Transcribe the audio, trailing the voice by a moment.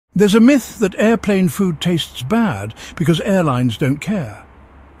There's a myth that airplane food tastes bad because airlines don't care.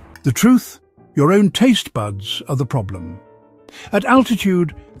 The truth? Your own taste buds are the problem. At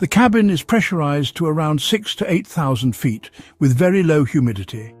altitude, the cabin is pressurized to around 6,000 to 8,000 feet with very low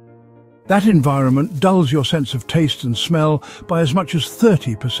humidity. That environment dulls your sense of taste and smell by as much as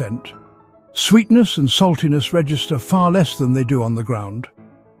 30%. Sweetness and saltiness register far less than they do on the ground.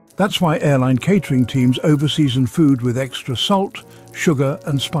 That's why airline catering teams overseason food with extra salt, sugar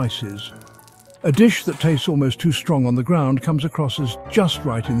and spices. A dish that tastes almost too strong on the ground comes across as just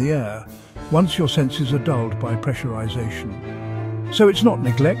right in the air, once your senses are dulled by pressurization. So it's not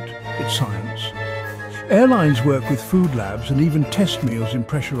neglect, it's science. Airlines work with food labs and even test meals in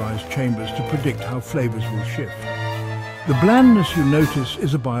pressurized chambers to predict how flavors will shift. The blandness you notice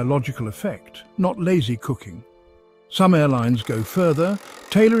is a biological effect, not lazy cooking. Some airlines go further,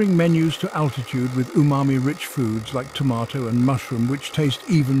 tailoring menus to altitude with umami-rich foods like tomato and mushroom, which taste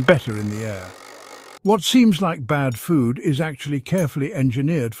even better in the air. What seems like bad food is actually carefully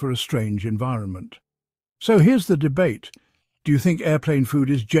engineered for a strange environment. So here's the debate. Do you think airplane food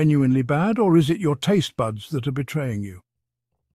is genuinely bad, or is it your taste buds that are betraying you?